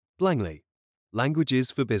Langley,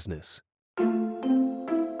 Languages for Business.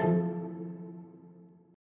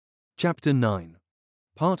 Chapter 9,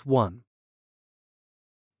 Part 1.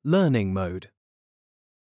 Learning Mode.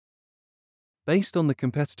 Based on the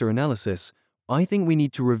competitor analysis, I think we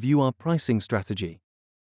need to review our pricing strategy.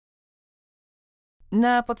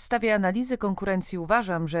 Na podstawie analizy konkurencji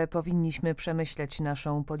uważam, że powinniśmy przemyśleć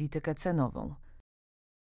naszą politykę cenową.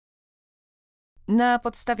 Na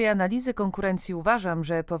podstawie analizy konkurencji uważam,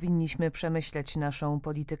 że powinniśmy przemyśleć naszą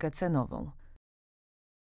politykę cenową.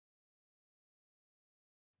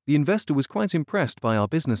 The investor was quite impressed by our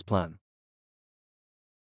business plan.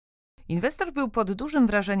 Inwestor był pod dużym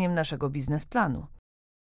wrażeniem naszego biznesplanu.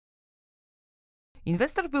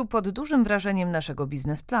 Inwestor był pod dużym wrażeniem naszego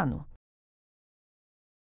biznesplanu.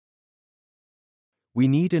 We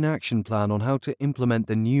need an action plan on how to implement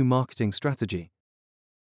the new marketing strategy.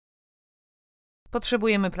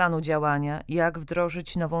 Potrzebujemy planu działania, jak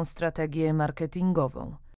wdrożyć nową strategię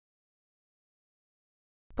marketingową.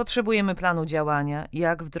 Potrzebujemy planu działania,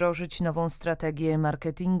 jak wdrożyć nową strategię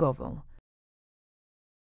marketingową.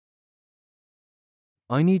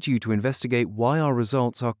 I need you to investigate why our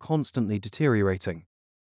results are constantly deteriorating.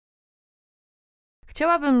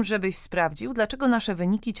 Chciałabym, żebyś sprawdził, dlaczego nasze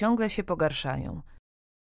wyniki ciągle się pogarszają.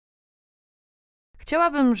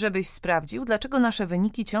 Chciałabym, żebyś sprawdził, dlaczego nasze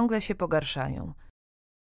wyniki ciągle się pogarszają.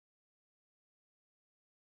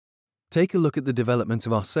 Take a look at the development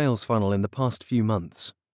of our sales funnel in the past few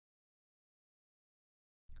months.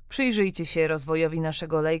 Przyjrzyjcie się rozwojowi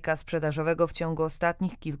naszego lejka sprzedażowego w ciągu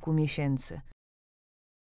ostatnich kilku miesięcy.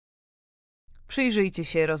 Przyjrzyjcie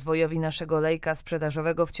się rozwojowi naszego lejka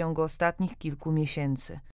sprzedażowego w ciągu ostatnich kilku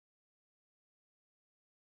miesięcy.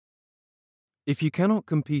 If you cannot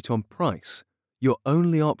compete on price, your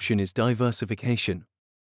only option is diversification.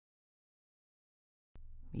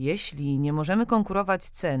 Jeśli nie możemy konkurować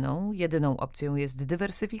ceną, jedyną opcją jest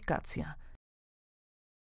dywersyfikacja.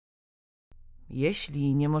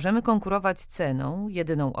 Jeśli nie możemy konkurować ceną,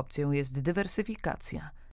 jedyną opcją jest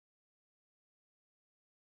dywersyfikacja.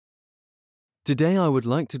 Today I would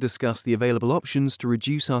like to discuss the available options to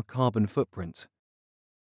reduce our carbon footprint.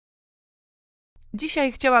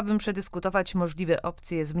 Dzisiaj chciałabym przedyskutować możliwe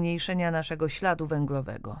opcje zmniejszenia naszego śladu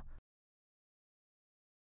węglowego.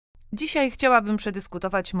 Dzisiaj chciałabym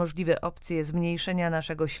przedyskutować możliwe opcje zmniejszenia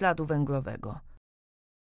naszego śladu węglowego.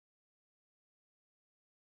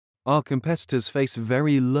 Our competitors face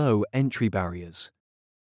very low entry barriers.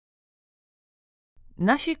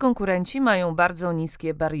 Nasi konkurenci mają bardzo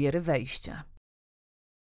niskie bariery wejścia.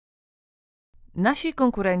 Nasi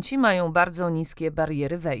konkurenci mają bardzo niskie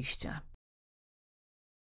bariery wejścia.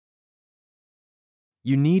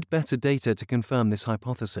 You need better data to confirm this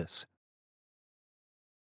hypothesis.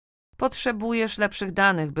 Potrzebujesz lepszych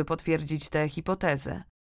danych, by potwierdzić tę hipotezę.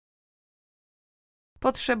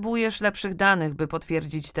 Potrzebujesz lepszych danych, by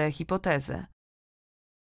potwierdzić tę hipotezę.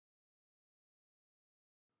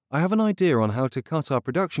 I have an idea on how to cut our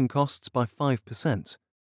production costs by 5%.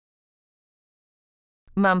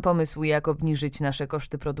 Mam pomysł, jak obniżyć nasze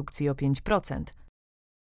koszty produkcji o 5%.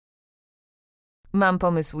 Mam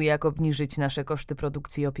pomysł, jak obniżyć nasze koszty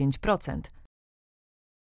produkcji o 5%.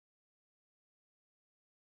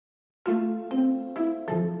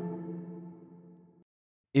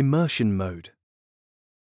 Immersion mode.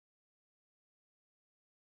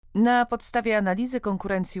 Na podstawie analizy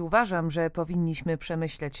konkurencji uważam, że powinniśmy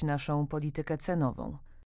przemyśleć naszą politykę cenową.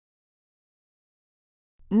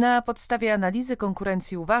 Na podstawie analizy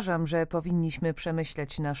konkurencji uważam, że powinniśmy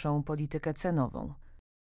przemyśleć naszą politykę cenową.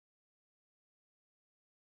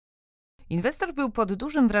 Inwestor był pod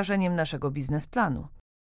dużym wrażeniem naszego biznesplanu.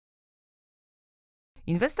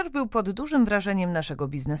 Inwestor był pod dużym wrażeniem naszego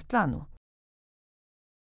biznesplanu.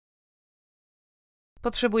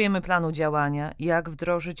 Potrzebujemy planu działania, jak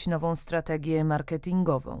wdrożyć nową strategię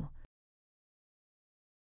marketingową.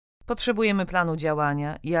 Potrzebujemy planu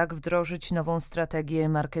działania, jak wdrożyć nową strategię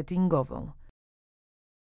marketingową.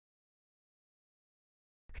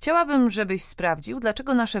 Chciałabym, żebyś sprawdził,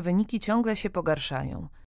 dlaczego nasze wyniki ciągle się pogarszają.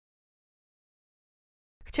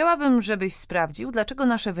 Chciałabym, żebyś sprawdził, dlaczego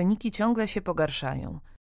nasze wyniki ciągle się pogarszają.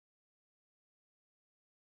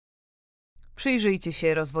 Przyjrzyjcie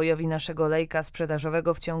się rozwojowi naszego lejka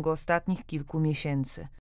sprzedażowego w ciągu ostatnich kilku miesięcy.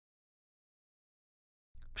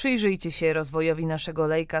 Przyjrzyjcie się rozwojowi naszego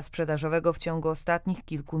lejka sprzedażowego w ciągu ostatnich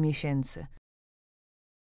kilku miesięcy.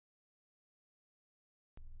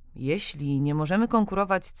 Jeśli nie możemy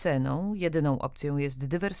konkurować ceną, jedyną opcją jest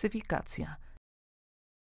dywersyfikacja.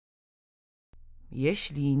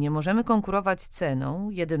 Jeśli nie możemy konkurować ceną,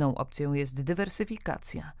 jedyną opcją jest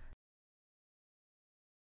dywersyfikacja.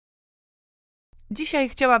 Dzisiaj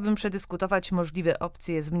chciałabym przedyskutować możliwe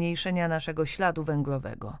opcje zmniejszenia naszego śladu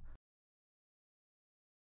węglowego.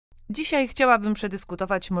 Dzisiaj chciałabym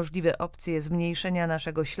przedyskutować możliwe opcje zmniejszenia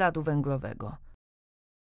naszego śladu węglowego.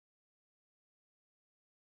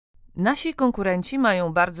 Nasi konkurenci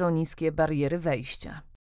mają bardzo niskie bariery wejścia.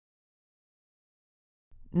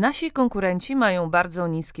 Nasi konkurenci mają bardzo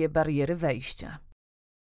niskie bariery wejścia.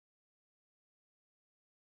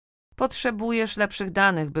 Potrzebujesz lepszych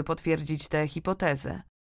danych, by potwierdzić tę hipotezę.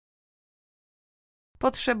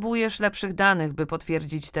 Potrzebujesz lepszych danych, by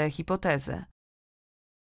potwierdzić tę hipotezę.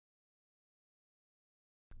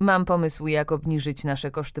 Mam pomysł, jak obniżyć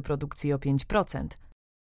nasze koszty produkcji o 5%.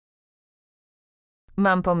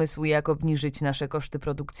 Mam pomysł, jak obniżyć nasze koszty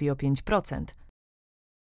produkcji o 5%.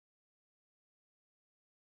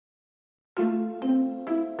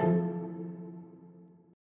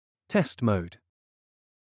 Test mode.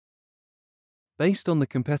 Based on the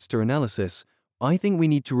competitor analysis, I think we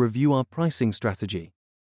need to review our pricing strategy.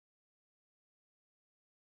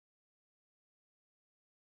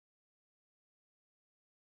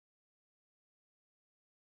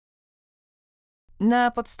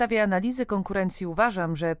 Na podstawie analizy konkurencji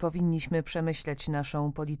uważam, że powinniśmy przemyśleć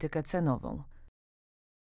naszą politykę cenową.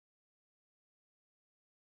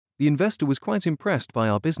 The investor was quite impressed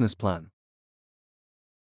by our business plan.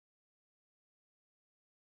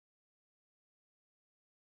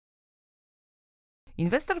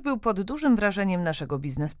 Inwestor był pod dużym wrażeniem naszego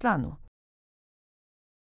biznesplanu.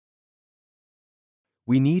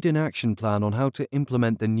 We need an action plan on how to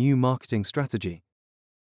implement the new marketing strategy.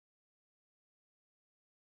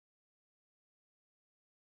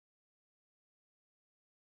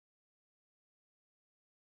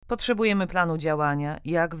 Potrzebujemy planu działania,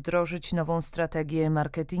 jak wdrożyć nową strategię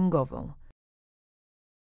marketingową.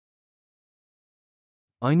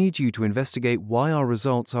 I need you to investigate why our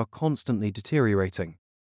results are constantly deteriorating.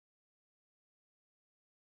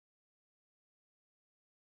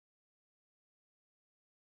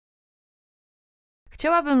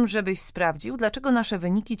 Chciałabym, żebyś sprawdził, dlaczego nasze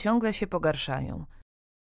wyniki ciągle się pogarszają.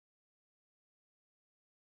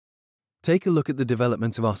 Take a look at the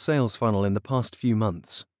development of our sales funnel in the past few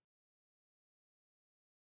months.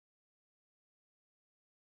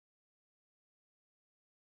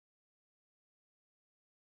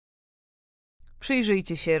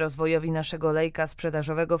 Przyjrzyjcie się rozwojowi naszego lejka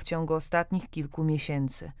sprzedażowego w ciągu ostatnich kilku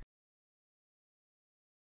miesięcy.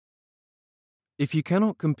 If you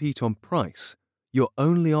cannot compete on price, your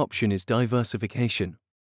only option is diversification.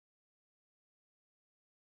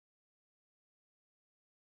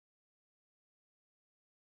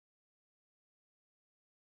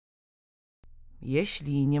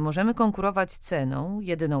 Jeśli nie możemy konkurować ceną,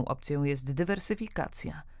 jedyną opcją jest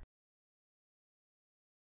dywersyfikacja.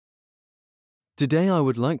 Today I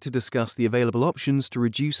would like to discuss the available options to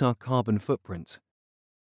reduce our carbon footprint.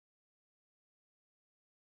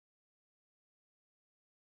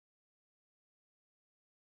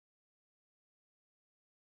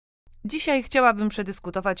 Dzisiaj chciałabym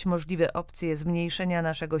przedyskutować możliwe opcje zmniejszenia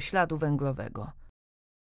naszego śladu węglowego.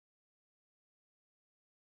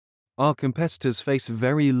 Our competitors face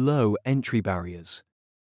very low entry barriers.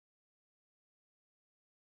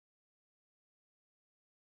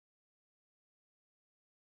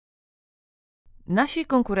 Nasi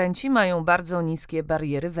konkurenci mają bardzo niskie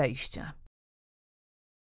bariery wejścia.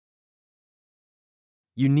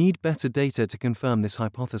 You need better data to confirm this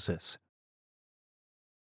hypothesis.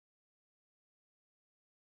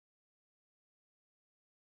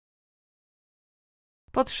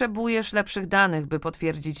 Potrzebujesz lepszych danych, by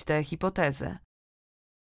potwierdzić tę hipotezę.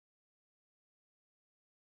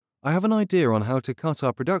 I have an idea on how to cut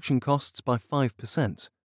our production costs by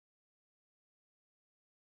 5%.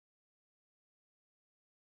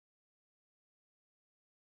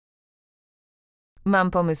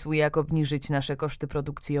 Mam pomysł, jak obniżyć nasze koszty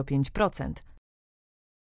produkcji o 5%.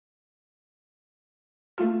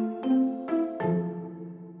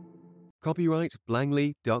 Copyright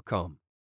Blangley.com